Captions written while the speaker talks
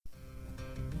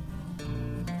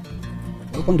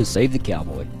Welcome to Save the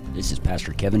Cowboy. This is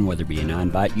Pastor Kevin Weatherby, and I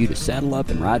invite you to saddle up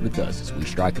and ride with us as we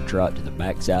strike a trot to the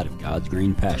backside of God's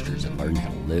green pastures and learn how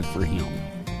to live for Him.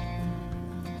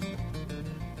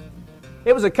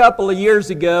 It was a couple of years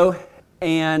ago,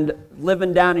 and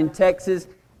living down in Texas,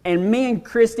 and me and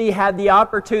Christy had the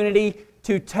opportunity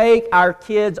to take our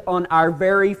kids on our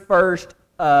very first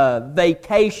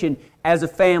vacation as a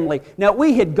family. Now,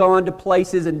 we had gone to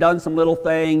places and done some little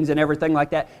things and everything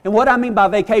like that. And what I mean by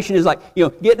vacation is like,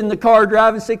 getting in the car,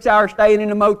 driving 6 hours, staying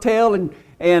in a motel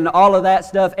and all of that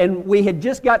stuff. And we had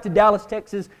just got to Dallas,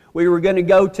 Texas. We were going to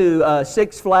go to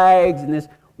Six Flags and this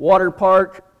water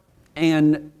park.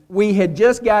 And we had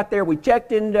just got there. We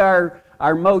checked into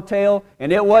our motel,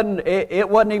 and it wasn't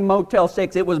even Motel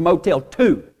 6. It was Motel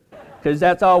 2. Because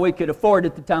that's all we could afford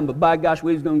at the time. But by gosh,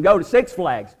 we was going to go to Six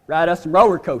Flags, ride us some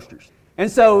roller coasters. And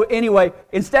so anyway,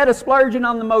 instead of splurging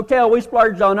on the motel, we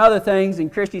splurged on other things.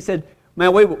 And Christy said,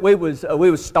 "Man, we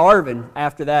was starving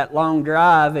after that long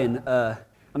drive." And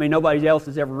nobody else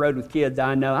has ever rode with kids.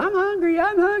 I know. I'm hungry.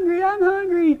 I'm hungry. I'm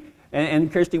hungry.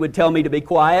 And Christy would tell me to be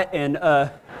quiet. And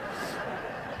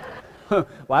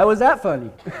why was that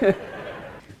funny?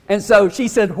 And so she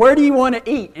said, "Where do you want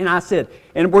to eat?" And I said,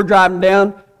 and we're driving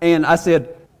down. And I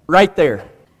said, right there.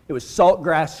 It was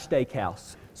Saltgrass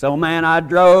Steakhouse. So, man, I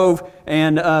drove,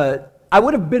 and I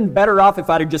would have been better off if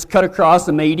I'd have just cut across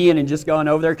the median and just gone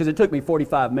over there, because it took me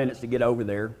 45 minutes to get over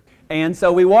there. And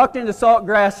so we walked into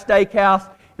Saltgrass Steakhouse,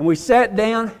 and we sat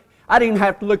down. I didn't even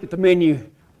have to look at the menu.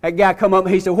 That guy come up,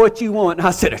 and he said, "What you want?" And I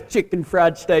said, "A chicken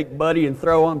fried steak, buddy, and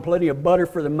throw on plenty of butter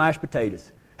for the mashed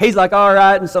potatoes." He's like, "All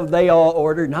right," and so they all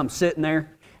ordered, and I'm sitting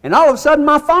there. And all of a sudden,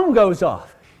 my phone goes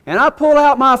off. And I pull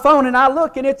out my phone and I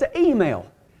look, and it's an email.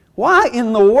 Why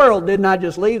in the world didn't I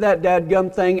just leave that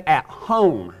dadgum thing at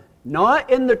home? Not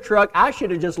in the truck. I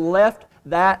should have just left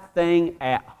that thing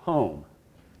at home.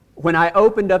 When I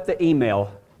opened up the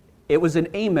email, it was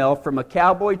an email from a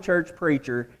Cowboy Church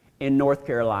preacher in North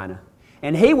Carolina.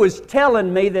 And he was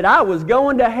telling me that I was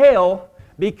going to hell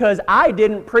because I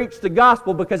didn't preach the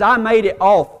gospel, because I made it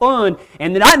all fun,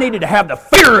 and that I needed to have the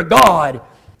fear of God.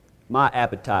 My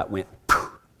appetite went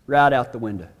right out the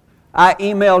window. I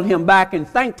emailed him back and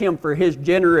thanked him for his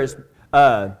generous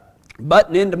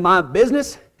button into my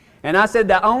business. And I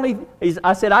said,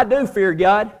 I do fear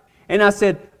God. And I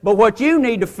said, but what you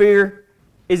need to fear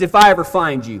is if I ever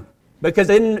find you. Because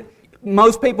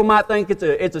most people might think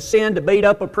it's a sin to beat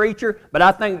up a preacher, but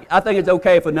I think it's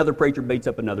okay if another preacher beats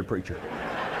up another preacher.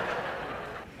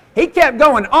 He kept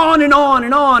going on and on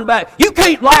and on about, you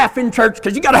can't laugh in church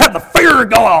because you got to have the fear of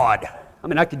God.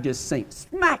 I could just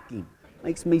smack him.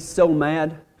 Makes me so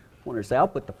mad. I want her to say, I'll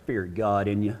put the fear of God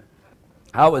in you.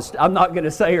 I'm not going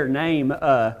to say her name,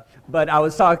 but I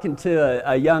was talking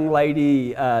to a young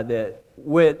lady that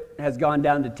has gone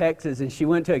down to Texas, and she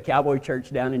went to a cowboy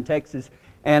church down in Texas.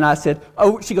 And I said,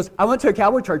 she goes, I went to a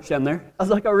cowboy church down there. I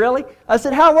was like, oh, really? I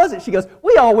said, how was it? She goes,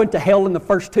 we all went to hell in the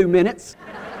first 2 minutes.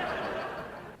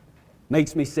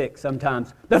 Makes me sick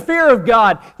sometimes. The fear of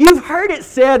God. You've heard it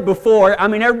said before.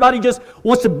 Everybody just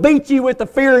wants to beat you with the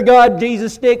fear of God,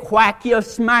 Jesus stick, whack you,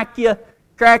 smack you,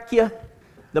 crack you.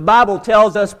 The Bible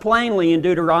tells us plainly in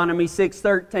Deuteronomy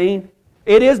 6:13.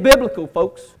 It is biblical,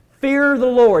 folks. Fear the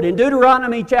Lord. In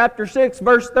Deuteronomy chapter 6,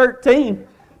 verse 13,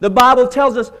 the Bible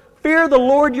tells us, fear the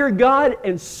Lord your God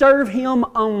and serve Him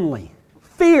only.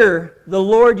 Fear the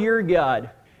Lord your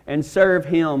God and serve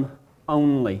Him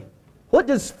only. What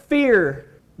does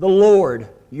fear the Lord,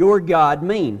 your God,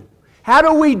 mean? How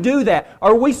do we do that?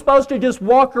 Are we supposed to just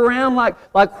walk around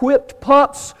like whipped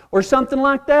pups or something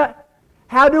like that?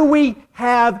 How do we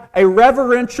have a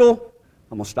reverential...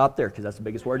 I'm going to stop there because that's the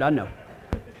biggest word I know.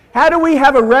 How do we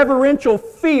have a reverential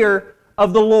fear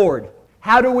of the Lord?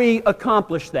 How do we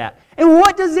accomplish that? And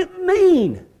what does it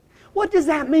mean? What does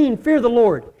that mean, fear the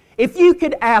Lord? If you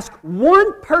could ask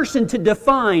one person to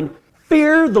define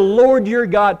fear the Lord your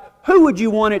God, who would you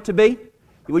want it to be?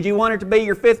 Would you want it to be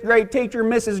your 5th grade teacher,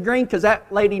 Mrs. Green? Because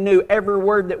that lady knew every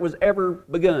word that was ever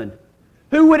begun.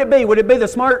 Who would it be? Would it be the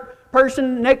smart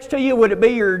person next to you? Would it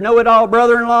be your know-it-all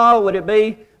brother-in-law? Would it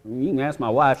be... You can ask my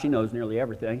wife. She knows nearly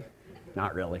everything.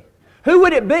 Not really. Who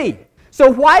would it be?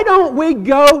 So why don't we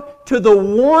go to the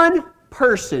one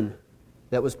person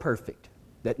that was perfect,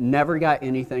 that never got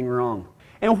anything wrong?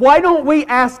 And why don't we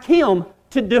ask Him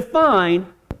to define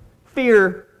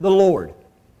fear the Lord?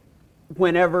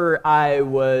 Whenever I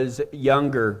was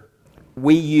younger,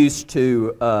 we used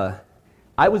to,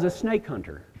 I was a snake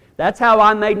hunter. That's how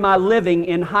I made my living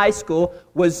in high school,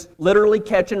 was literally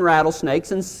catching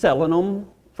rattlesnakes and selling them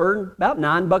for about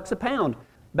 $9 a pound.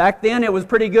 Back then, it was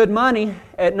pretty good money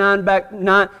at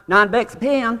 $9 a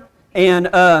pound. And,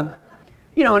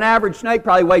 an average snake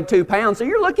probably weighed 2 pounds. So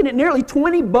you're looking at nearly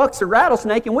 $20 a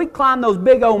rattlesnake, and we'd climb those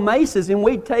big old mesas, and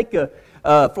we'd take a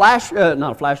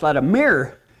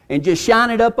mirror, and just shine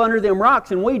it up under them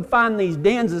rocks, and we'd find these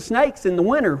dens of snakes in the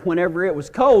winter whenever it was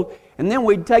cold, and then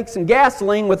we'd take some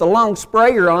gasoline with a long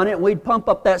sprayer on it, and we'd pump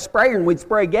up that sprayer, and we'd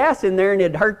spray gas in there, and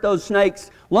it'd hurt those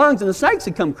snakes' lungs, and the snakes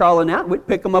would come crawling out, and we'd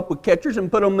pick them up with catchers and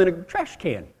put them in a trash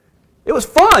can. It was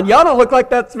fun. Y'all don't look like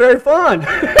that's very fun.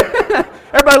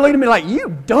 Everybody looked at me like,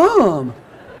 you dumb.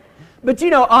 But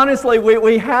honestly,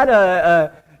 we had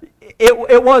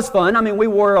it was fun. I mean, we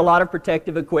wore a lot of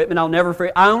protective equipment. I'll never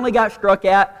forget.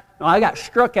 I got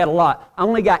struck at a lot. I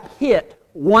only got hit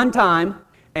one time,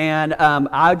 and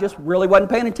I just really wasn't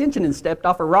paying attention and stepped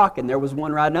off a rock, and there was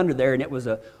one right under there, and it was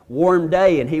a warm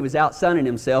day, and he was out sunning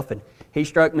himself, and he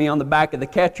struck me on the back of the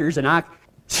catchers, and I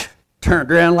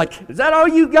turned around like, is that all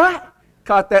you got?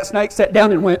 Caught that snake, sat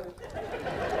down, and went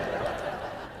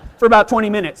for about 20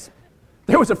 minutes.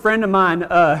 There was a friend of mine,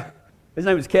 his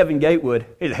name was Kevin Gatewood.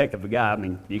 He's a heck of a guy. I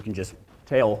mean, you can just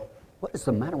tell. What is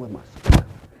the matter with my stomach?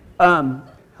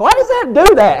 Why does that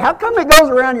do that? How come it goes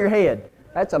around your head?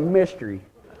 That's a mystery.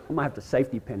 I might have to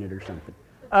safety pin it or something.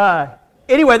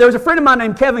 Anyway, there was a friend of mine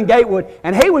named Kevin Gatewood,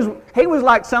 and he was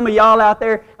like some of y'all out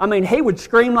there. I mean, he would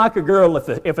scream like a girl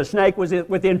if a snake was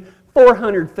within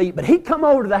 400 feet. But he'd come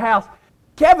over to the house.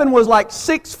 Kevin was like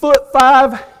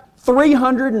 6'5",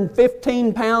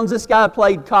 315 pounds. This guy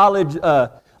played college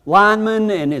lineman,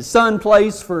 and his son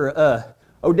plays for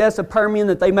Odessa Permian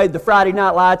that they made the Friday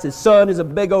Night Lights. His son is a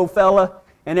big old fella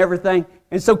and everything.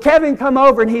 And so Kevin come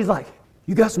over, and he's like,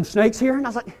 you got some snakes here? And I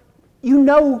was like,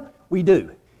 we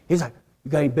do. He's like,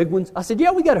 you got any big ones? I said,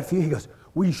 yeah, we got a few. He goes,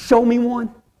 will you show me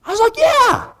one? I was like,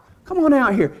 yeah, come on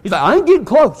out here. He's like, I ain't getting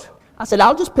close. I said,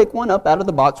 I'll just pick one up out of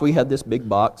the box. We had this big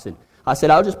box, and I said,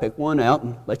 I'll just pick one out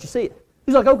and let you see it.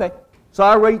 He's like, okay. So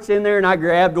I reached in there, and I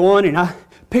grabbed one, and I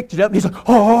picked it up, and he's like,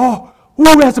 oh,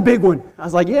 that's a big one. I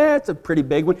was like, yeah, it's a pretty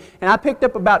big one. And I picked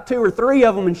up about 2 or 3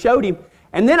 of them and showed him,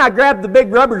 and then I grabbed the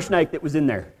big rubber snake that was in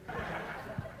there.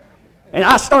 And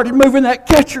I started moving that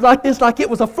catcher like this, like it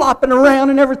was a flopping around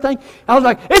and everything. I was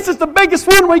like, this is the biggest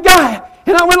one we got.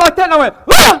 And I went like that, and I went,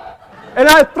 ah! And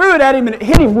I threw it at him, and it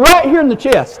hit him right here in the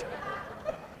chest.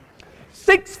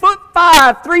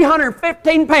 6'5",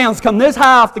 315 pounds, come this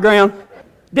high off the ground.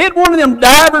 Did one of them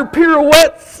diver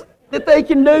pirouettes that they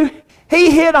can do. He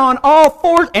hit on all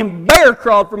fours and bear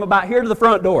crawled from about here to the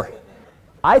front door.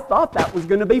 I thought that was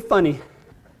going to be funny.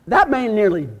 That man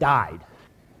nearly died.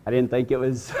 I didn't think it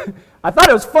was... I thought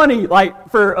it was funny, like,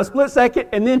 for a split second,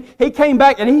 and then he came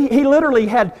back, and he literally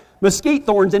had mesquite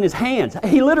thorns in his hands.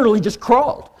 He literally just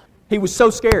crawled. He was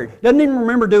so scared. Doesn't even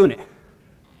remember doing it.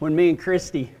 When me and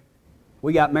Christy,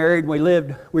 we got married, we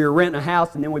were renting a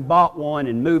house, and then we bought one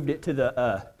and moved it to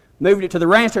the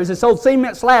ranch. There's this old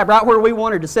cement slab right where we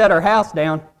wanted to set our house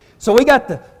down. So we got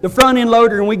the front end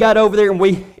loader, and we got over there,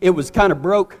 and it was kind of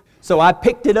broke. So I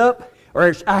picked it up,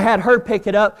 or I had her pick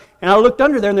it up, and I looked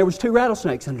under there, and there was 2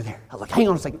 rattlesnakes under there. I was like, hang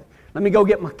on a second, let me go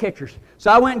get my catchers. So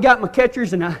I went and got my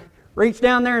catchers, and I reached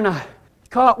down there, and I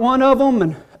caught one of them,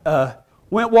 and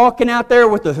went walking out there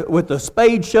with the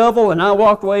spade shovel, and I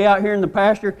walked way out here in the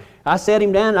pasture. I set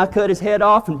him down, and I cut his head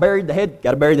off and buried the head.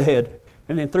 Got to bury the head.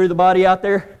 And then threw the body out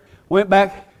there, went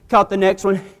back, caught the next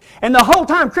one. And the whole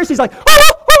time, Chrissy's like,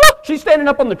 oh! She's standing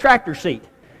up on the tractor seat.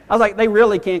 I was like, they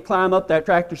really can't climb up that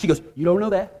tractor. She goes, you don't know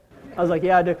that? I was like,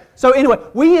 yeah, I do. So anyway,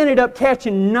 we ended up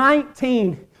catching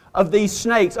 19 of these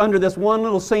snakes under this one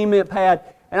little cement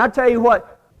pad. And I tell you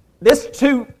what, this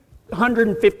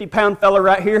 250-pound fella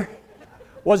right here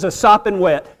was a sopping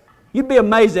wet. You'd be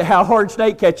amazed at how hard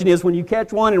snake catching is when you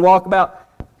catch one and walk about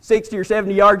 60 or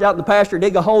 70 yards out in the pasture,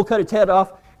 dig a hole, cut its head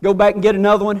off, go back and get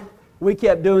another one. We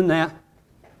kept doing that.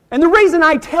 And the reason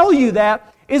I tell you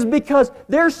that is because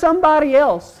there's somebody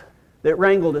else that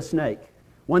wrangled a snake.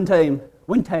 One time,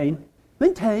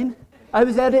 I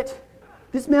was at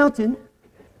this mountain,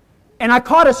 and I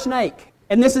caught a snake.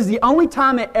 And this is the only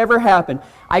time it ever happened.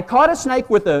 I caught a snake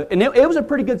and it was a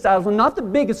pretty good size one, not the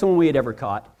biggest one we had ever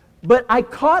caught. But I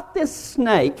caught this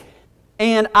snake,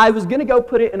 and I was going to go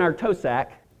put it in our tow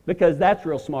sack, because that's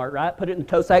real smart, right? Put it in the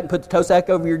tow sack and put the tow sack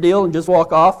over your deal and just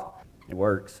walk off. It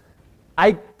works.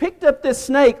 I picked up this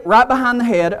snake right behind the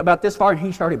head, about this far, and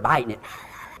he started biting it.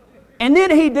 And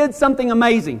then he did something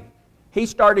amazing. He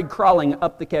started crawling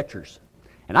up the catchers.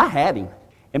 And I had him.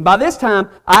 And by this time,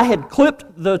 I had clipped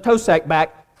the tow sack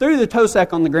back, threw the tow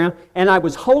sack on the ground, and I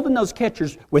was holding those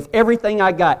catchers with everything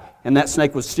I got, and that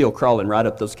snake was still crawling right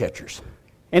up those catchers.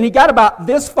 And he got about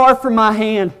this far from my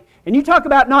hand, and you talk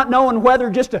about not knowing whether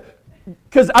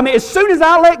because, as soon as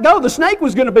I let go, the snake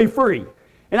was going to be free.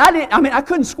 And I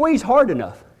couldn't squeeze hard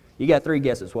enough. You got 3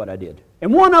 guesses what I did.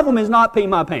 And one of them is not pee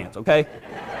my pants, okay?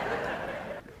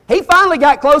 He finally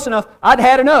got close enough. I'd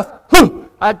had enough.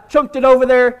 I chunked it over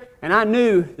there, and I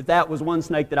knew that was one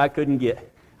snake that I couldn't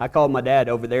get. I called my dad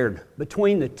over there, and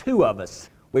between the 2 of us,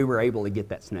 we were able to get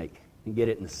that snake and get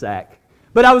it in the sack.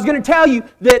 But I was going to tell you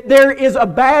that there is a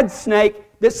bad snake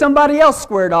that somebody else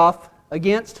squared off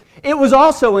against. It was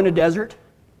also in a desert,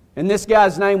 and this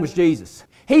guy's name was Jesus.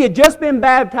 He had just been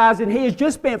baptized, and he has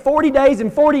just spent 40 days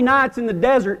and 40 nights in the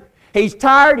desert. He's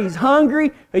tired, he's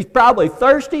hungry, he's probably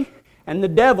thirsty, and the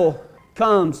devil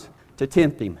comes to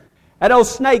tempt him. That old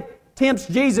snake tempts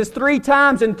Jesus 3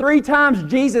 times, and 3 times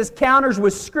Jesus counters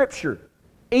with Scripture.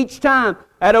 Each time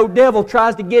that old devil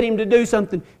tries to get him to do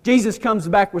something, Jesus comes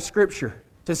back with Scripture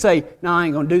to say, no, I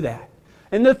ain't going to do that.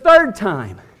 And the 3rd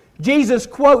time, Jesus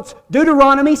quotes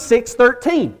Deuteronomy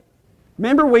 6:13.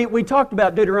 Remember, we talked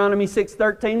about Deuteronomy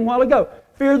 6:13 a while ago.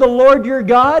 Fear the Lord your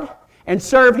God and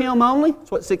serve Him only.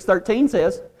 That's what 6:13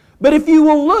 says. But if you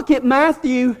will look at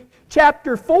Matthew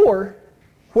chapter 4,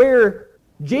 where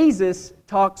Jesus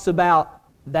talks about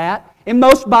that, in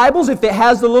most Bibles, if it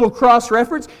has the little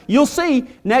cross-reference, you'll see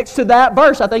next to that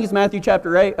verse, I think it's Matthew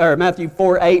chapter 8, or Matthew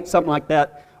 4:8, something like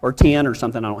that, or 10 or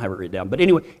something, I don't have it written down. But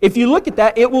anyway, if you look at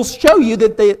that, it will show you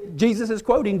that Jesus is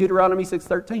quoting Deuteronomy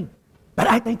 6:13. But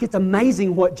I think it's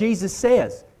amazing what Jesus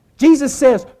says. Jesus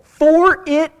says, for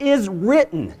it is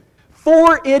written,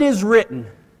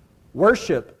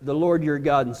 worship the Lord your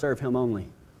God and serve Him only.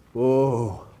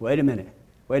 Whoa, wait a minute.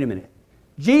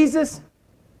 Jesus,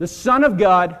 the Son of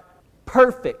God,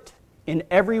 perfect in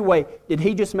every way. Did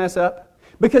He just mess up?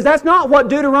 Because that's not what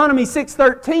Deuteronomy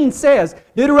 6:13 says.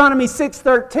 Deuteronomy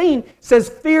 6:13 says,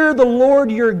 fear the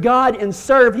Lord your God and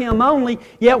serve Him only.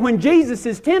 Yet when Jesus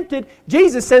is tempted,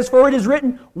 Jesus says, for it is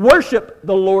written, worship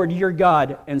the Lord your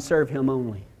God and serve Him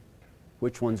only.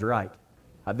 Which one's right?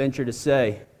 I venture to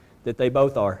say that they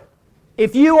both are.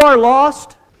 If you are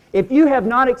lost, if you have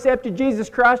not accepted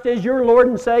Jesus Christ as your Lord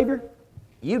and Savior,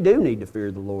 you do need to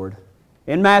fear the Lord.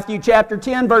 In Matthew chapter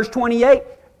 10, verse 28,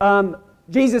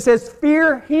 Jesus says,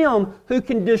 fear Him who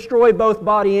can destroy both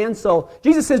body and soul.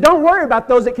 Jesus says, don't worry about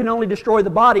those that can only destroy the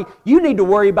body. You need to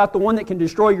worry about the one that can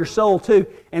destroy your soul too.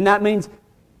 And that means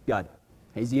God.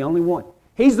 He's the only one.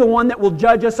 He's the one that will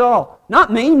judge us all.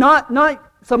 Not me, not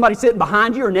somebody sitting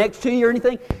behind you or next to you or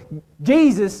anything.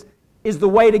 Jesus is the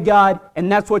way to God,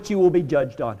 and that's what you will be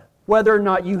judged on. Whether or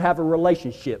not you have a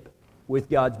relationship with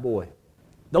God's boy.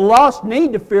 The lost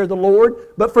need to fear the Lord,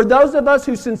 but for those of us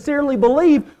who sincerely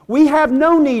believe, we have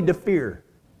no need to fear,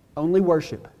 only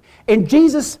worship. And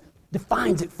Jesus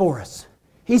defines it for us.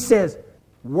 He says,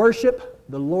 worship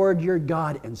the Lord your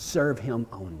God and serve Him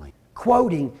only.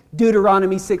 Quoting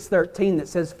Deuteronomy 6:13 that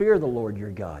says, fear the Lord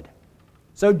your God.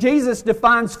 So Jesus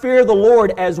defines fear the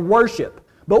Lord as worship.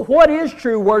 But what is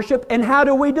true worship and how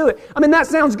do we do it? I mean, that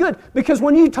sounds good because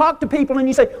when you talk to people and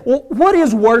you say, well, what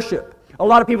is worship? A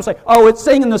lot of people say, oh, it's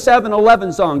singing the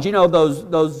 7-11 songs. You know,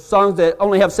 those songs that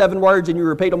only have 7 words and you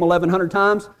repeat them 1,100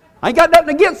 times? I ain't got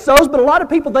nothing against those, but a lot of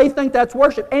people, they think that's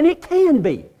worship. And it can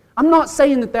be. I'm not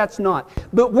saying that that's not.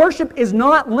 But worship is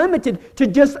not limited to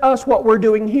just us, what we're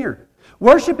doing here.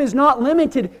 Worship is not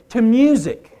limited to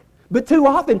music. But too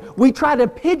often, we try to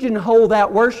pigeonhole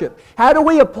that worship. How do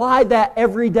we apply that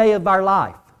every day of our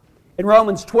life? In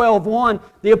Romans 12:1,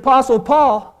 the Apostle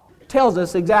Paul tells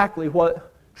us exactly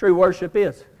what true worship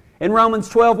is. In Romans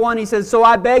 12:1, he says, so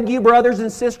I beg you, brothers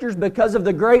and sisters, because of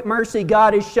the great mercy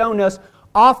God has shown us,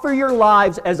 offer your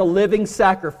lives as a living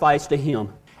sacrifice to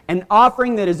Him, an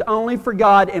offering that is only for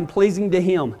God and pleasing to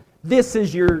Him. This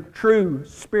is your true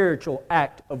spiritual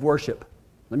act of worship.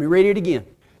 Let me read it again.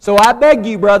 So I beg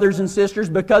you, brothers and sisters,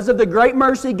 because of the great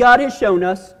mercy God has shown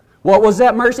us. What was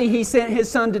that mercy? He sent His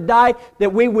Son to die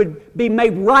that we would be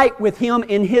made right with Him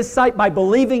in His sight by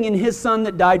believing in His Son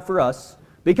that died for us.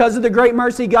 Because of the great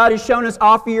mercy God has shown us,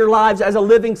 offer your lives as a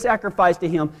living sacrifice to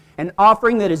Him, an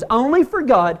offering that is only for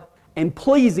God and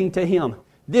pleasing to Him.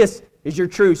 This is your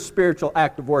true spiritual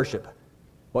act of worship.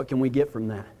 What can we get from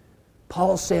that?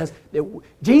 Paul says that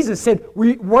Jesus said,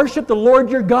 worship the Lord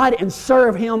your God and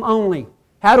serve Him only.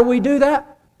 How do we do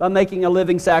that? By making a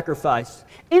living sacrifice.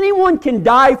 Anyone can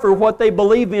die for what they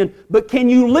believe in, but can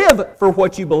you live for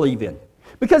what you believe in?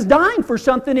 Because dying for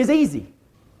something is easy.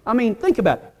 I mean, think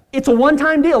about it. It's a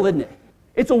one-time deal, isn't it?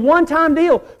 It's a one-time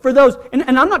deal for those. And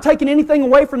I'm not taking anything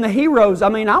away from the heroes. I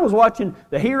mean, I was watching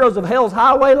the Heroes of Hell's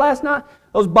Highway last night.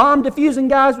 Those bomb-diffusing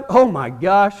guys. Oh, my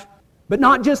gosh. But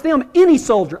not just them. Any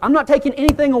soldier. I'm not taking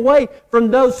anything away from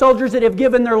those soldiers that have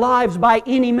given their lives by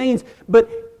any means. But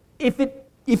if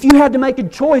if you had to make a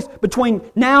choice between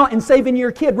now and saving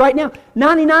your kid right now,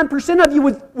 99% of you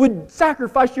would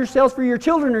sacrifice yourselves for your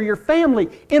children or your family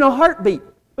in a heartbeat.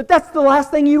 But that's the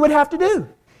last thing you would have to do.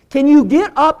 Can you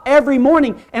get up every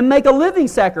morning and make a living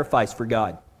sacrifice for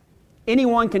God?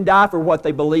 Anyone can die for what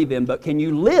they believe in, but can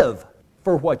you live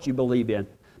for what you believe in?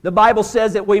 The Bible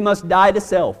says that we must die to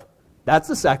self. That's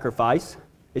a sacrifice.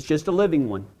 It's just a living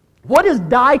one. What does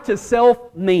die to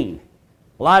self mean?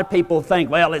 A lot of people think,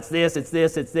 well, it's this, it's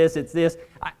this, it's this, it's this.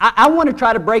 I want to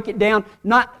try to break it down.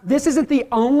 This isn't the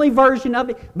only version of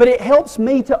it, but it helps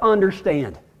me to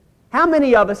understand. How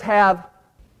many of us have,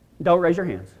 don't raise your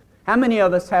hands, how many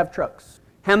of us have trucks?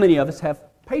 How many of us have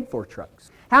paid for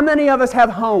trucks? How many of us have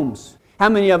homes? How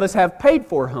many of us have paid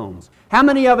for homes? How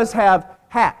many of us have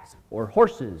hats or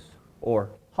horses or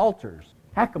halters,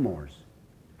 hackamores?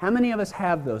 How many of us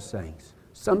have those things?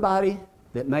 Somebody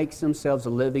that makes themselves a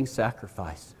living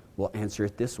sacrifice will answer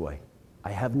it this way.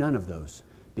 I have none of those,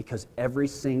 because every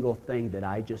single thing that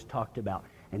I just talked about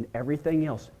and everything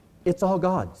else, it's all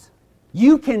God's.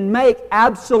 You can make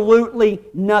absolutely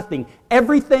nothing.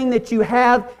 Everything that you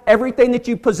have, everything that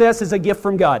you possess is a gift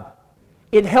from God.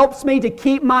 It helps me to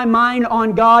keep my mind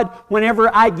on God whenever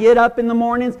I get up in the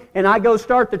mornings and I go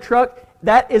start the truck.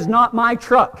 That is not my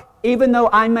truck. Even though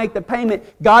I make the payment,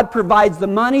 God provides the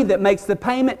money that makes the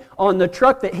payment on the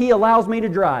truck that He allows me to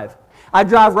drive. I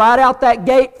drive right out that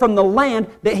gate from the land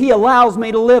that He allows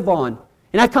me to live on.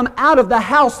 And I come out of the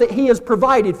house that He has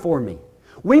provided for me.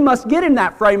 We must get in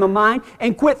that frame of mind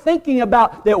and quit thinking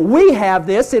about that we have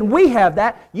this and we have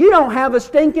that. You don't have a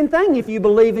stinking thing if you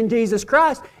believe in Jesus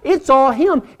Christ. It's all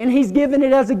Him, and He's given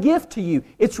it as a gift to you.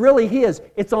 It's really His.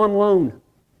 It's on loan.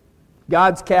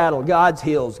 God's cattle, God's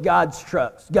hills, God's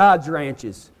trucks, God's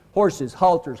ranches, horses,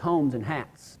 halters, homes, and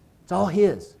hats. It's all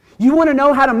His. You want to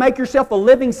know how to make yourself a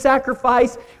living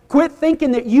sacrifice? Quit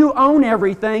thinking that you own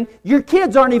everything. Your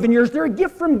kids aren't even yours. They're a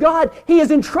gift from God He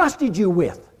has entrusted you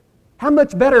with. How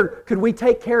much better could we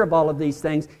take care of all of these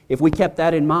things if we kept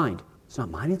that in mind? It's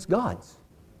not mine, it's God's.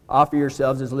 Offer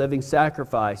yourselves as a living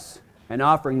sacrifice, an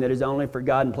offering that is only for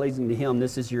God and pleasing to Him.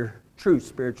 This is your true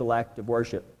spiritual act of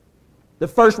worship. The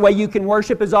first way you can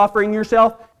worship is offering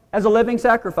yourself as a living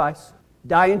sacrifice.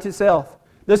 Dying to self.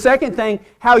 The second thing,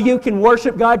 how you can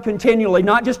worship God continually,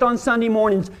 not just on Sunday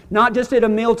mornings, not just at a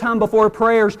mealtime before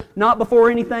prayers, not before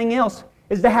anything else,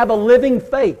 is to have a living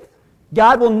faith.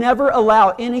 God will never allow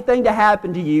anything to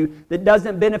happen to you that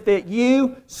doesn't benefit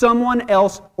you, someone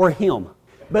else, or Him.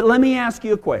 But let me ask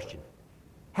you a question.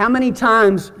 How many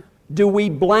times do we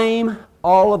blame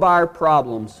all of our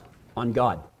problems on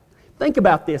God? Think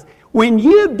about this. When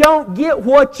you don't get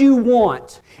what you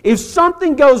want, if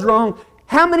something goes wrong,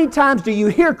 how many times do you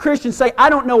hear Christians say, I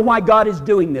don't know why God is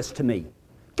doing this to me?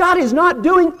 God is not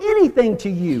doing anything to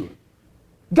you.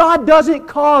 God doesn't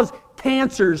cause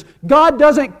cancers. God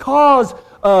doesn't cause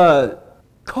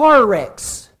car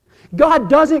wrecks. God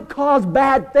doesn't cause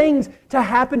bad things to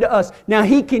happen to us. Now,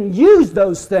 He can use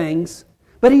those things,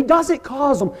 but He doesn't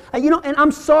cause them. And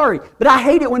I'm sorry, but I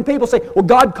hate it when people say, well,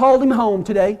 God called him home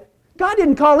today. God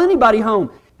didn't call anybody home.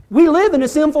 We live in a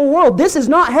sinful world. This is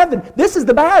not heaven. This is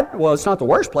the bad, well, it's not the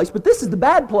worst place, but this is the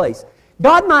bad place.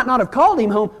 God might not have called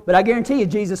him home, but I guarantee you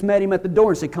Jesus met him at the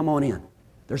door and said, come on in.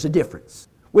 There's a difference.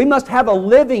 We must have a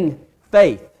living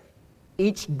faith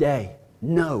each day.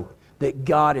 Know that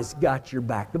God has got your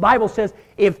back. The Bible says,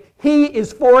 if He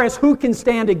is for us, who can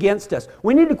stand against us?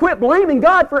 We need to quit blaming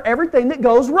God for everything that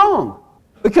goes wrong.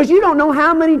 Because you don't know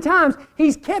how many times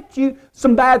He's kept you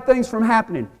some bad things from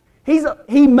happening. He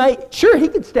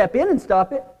could step in and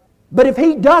stop it. But if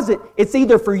He does it, it's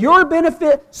either for your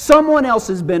benefit, someone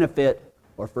else's benefit,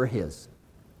 or for His.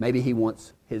 Maybe He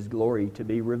wants His glory to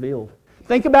be revealed.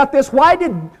 Think about this. Why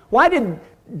did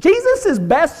Jesus'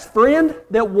 best friend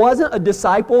that wasn't a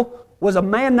disciple was a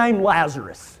man named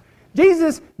Lazarus?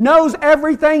 Jesus knows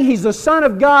everything. He's the Son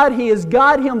of God. He is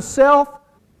God Himself.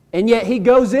 And yet He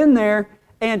goes in there,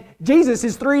 and Jesus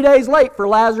is 3 days late for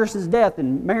Lazarus' death,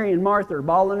 and Mary and Martha are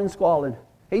bawling and squalling.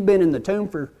 He'd been in the tomb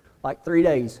for like 3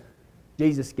 days.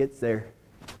 Jesus gets there,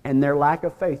 and their lack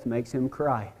of faith makes Him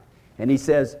cry. And He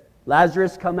says,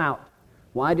 Lazarus, come out.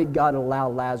 Why did God allow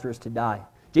Lazarus to die?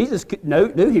 Jesus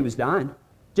knew he was dying.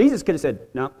 Jesus could have said,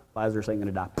 no, Lazarus ain't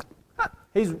going to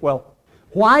die.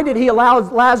 Why did He allow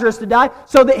Lazarus to die?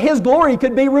 So that His glory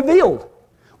could be revealed.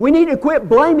 We need to quit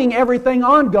blaming everything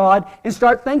on God and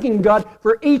start thanking God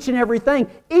for each and everything,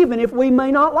 even if we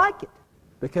may not like it.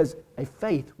 Because a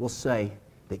faith will say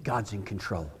that God's in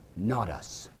control, not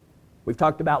us. We've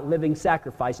talked about living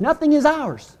sacrifice. Nothing is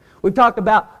ours. We've talked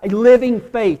about a living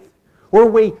faith where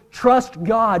we trust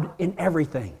God in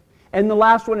everything. And the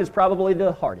last one is probably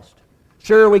the hardest.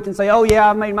 Sure, we can say, oh yeah,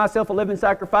 I've made myself a living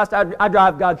sacrifice. I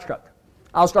drive God's truck.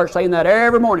 I'll start saying that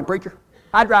every morning, preacher.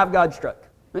 I drive God's truck.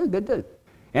 Well, good too.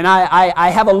 And I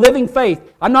have a living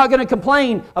faith. I'm not going to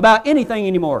complain about anything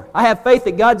anymore. I have faith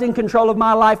that God's in control of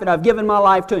my life and I've given my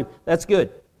life to Him. That's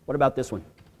good. What about this one?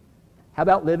 How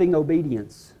about living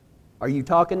obedience? Are you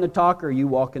talking the talk or are you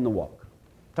walking the walk?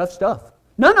 Tough stuff.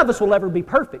 None of us will ever be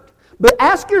perfect. But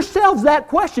ask yourselves that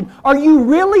question. Are you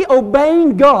really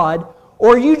obeying God,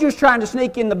 or are you just trying to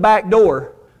sneak in the back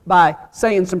door by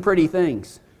saying some pretty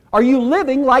things? Are you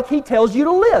living like He tells you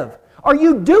to live? Are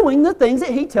you doing the things that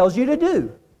He tells you to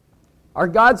do? Are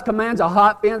God's commands a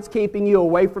hot fence keeping you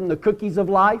away from the cookies of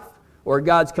life? Or are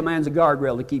God's commands a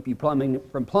guardrail to keep you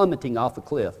from plummeting off a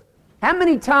cliff? How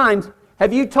many times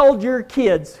have you told your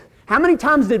kids, how many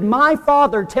times did my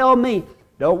father tell me,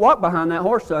 don't walk behind that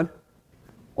horse, son?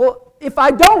 Well, if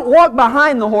I don't walk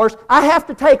behind the horse, I have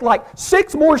to take like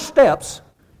 6 more steps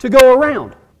to go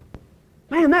around.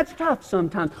 Man, that's tough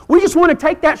sometimes. We just want to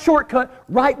take that shortcut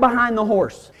right behind the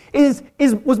horse.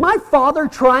 Was my father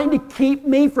trying to keep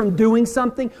me from doing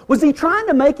something? Was he trying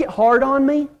to make it hard on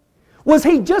me? Was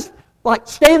he just like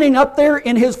standing up there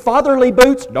in his fatherly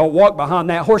boots, don't walk behind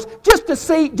that horse, just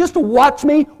to watch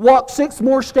me walk 6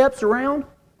 more steps around?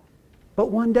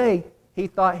 But one day, he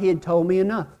thought he had told me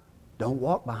enough. Don't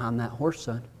walk behind that horse,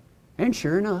 son. And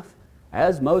sure enough,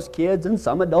 as most kids and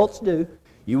some adults do,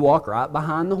 you walk right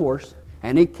behind the horse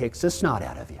and he kicks the snot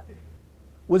out of you.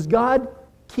 Was God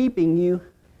keeping you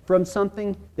from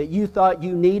something that you thought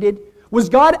you needed? Was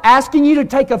God asking you to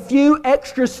take a few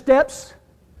extra steps?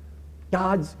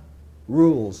 God's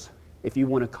rules, if you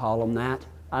want to call them that.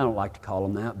 I don't like to call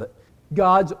them that, but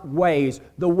God's ways,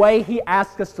 the way He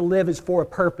asks us to live is for a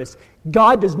purpose.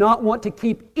 God does not want to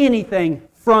keep anything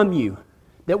from you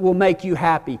that will make you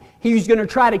happy. He's going to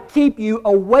try to keep you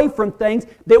away from things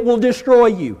that will destroy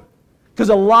you. Because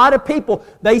a lot of people,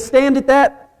 they stand at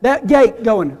that gate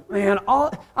going, man,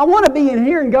 I want to be in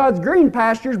here in God's green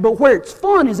pastures, but where it's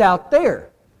fun is out there.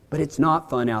 But it's not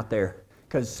fun out there,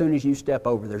 because as soon as you step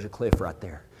over, there's a cliff right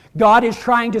there. God is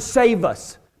trying to save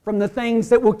us from the things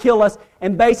that will kill us,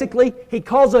 and basically, He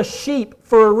calls us sheep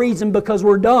for a reason, because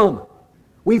we're dumb.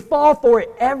 We fall for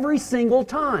it every single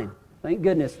time. Thank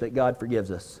goodness that God forgives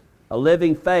us. A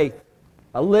living faith,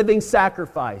 a living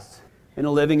sacrifice, and a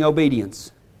living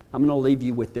obedience. I'm going to leave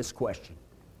you with this question.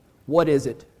 What is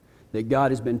it that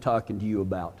God has been talking to you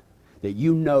about that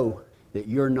you know that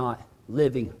you're not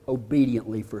living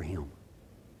obediently for Him?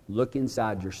 Look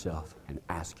inside yourself and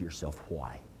ask yourself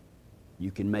why.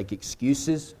 You can make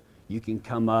excuses. You can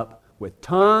come up with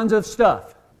tons of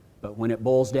stuff. But when it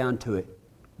boils down to it,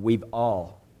 we've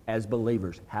all, as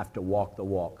believers, have to walk the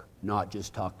walk, not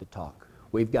just talk the talk.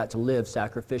 We've got to live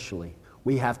sacrificially.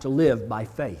 We have to live by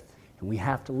faith. And we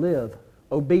have to live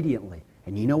obediently.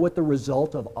 And you know what the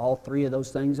result of all 3 of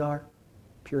those things are?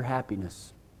 Pure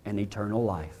happiness and eternal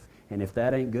life. And if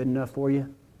that ain't good enough for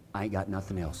you, I ain't got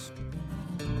nothing else.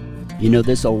 You know,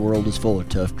 this old world is full of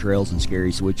tough trails and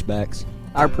scary switchbacks.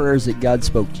 Our prayer is that God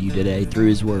spoke to you today through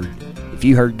His Word. If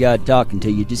you heard God talking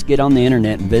to you, just get on the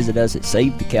internet and visit us at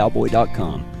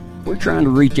SaveTheCowboy.com. We're trying to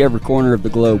reach every corner of the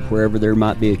globe wherever there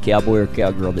might be a cowboy or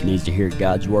cowgirl that needs to hear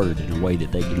God's Word in a way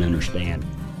that they can understand.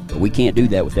 But we can't do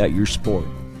that without your support.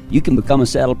 You can become a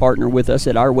saddle partner with us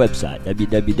at our website,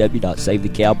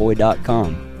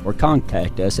 www.SaveTheCowboy.com, or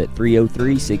contact us at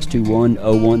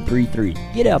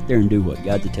 303-621-0133. Get out there and do what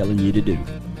God's telling you to do.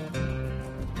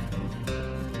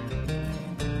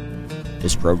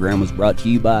 This program was brought to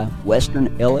you by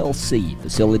Western LLC,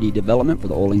 facility development for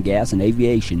the oil and gas and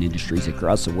aviation industries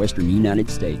across the western United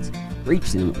States.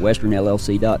 Reach them at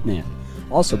westernllc.net.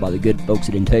 Also by the good folks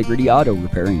at Integrity Auto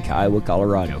Repair in Kiowa,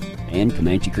 Colorado, and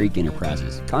Comanche Creek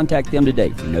Enterprises. Contact them today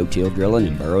for no-till drilling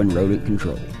and burrow and rodent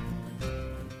control.